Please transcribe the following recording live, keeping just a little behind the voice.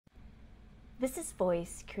This is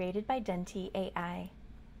Voice, created by Denti.AI.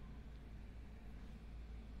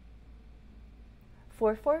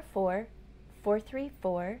 444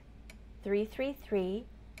 434 333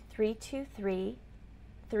 323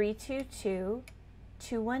 322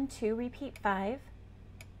 212, repeat 5.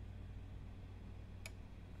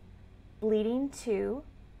 Bleeding 2,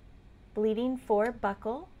 bleeding 4,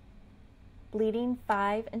 buccal, bleeding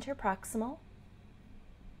 5, interproximal,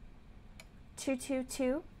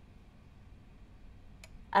 222,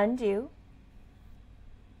 undo,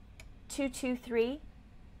 223,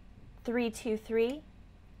 323,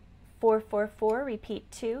 444,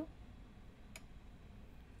 repeat 2,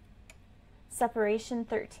 separation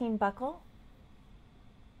 13, buccal,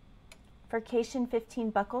 furcation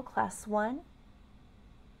 15, buccal, class 1,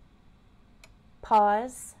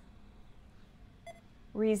 pause,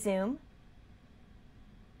 resume,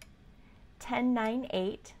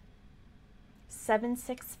 1098,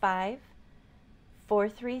 765,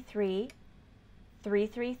 433,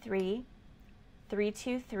 333,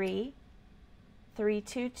 323,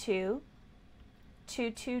 322,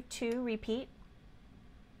 222, repeat,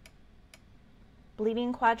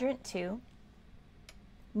 bleeding quadrant 2,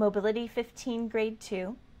 mobility 15, grade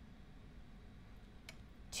 2,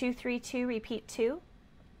 232, repeat 2,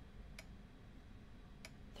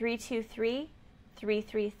 323,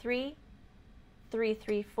 333,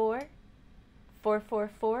 334,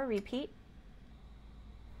 444, repeat,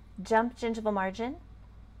 jump gingival margin,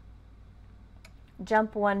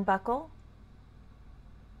 jump 1, buccal,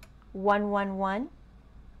 111,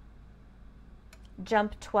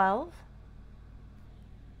 jump 12,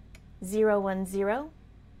 010,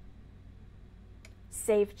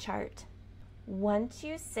 save chart. Once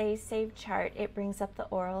you say save chart, it brings up the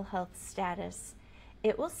oral health status.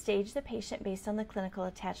 It will stage the patient based on the clinical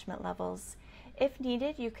attachment levels. If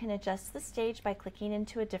needed, you can adjust the stage by clicking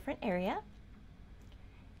into a different area.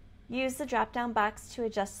 Use the drop-down box to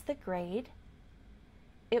adjust the grade.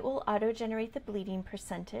 It will auto-generate the bleeding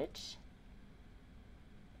percentage.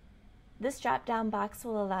 This drop-down box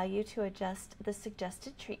will allow you to adjust the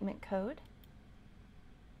suggested treatment code.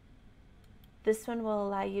 This one will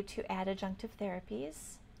allow you to add adjunctive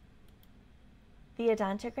therapies. The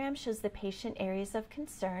odontogram shows the patient areas of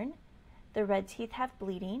concern. The red teeth have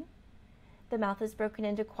bleeding. The mouth is broken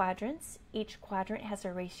into quadrants. Each quadrant has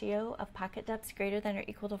a ratio of pocket depths greater than or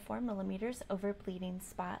equal to 4 millimeters over bleeding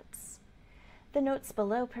spots. The notes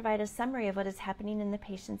below provide a summary of what is happening in the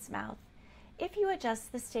patient's mouth. If you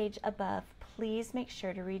adjust the stage above, please make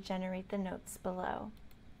sure to regenerate the notes below.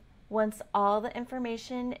 Once all the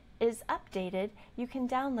information is updated, you can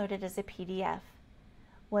download it as a PDF.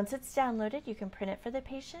 Once it's downloaded, you can print it for the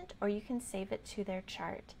patient or you can save it to their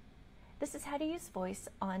chart. This is how to use Voice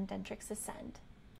on Dentrix Ascend.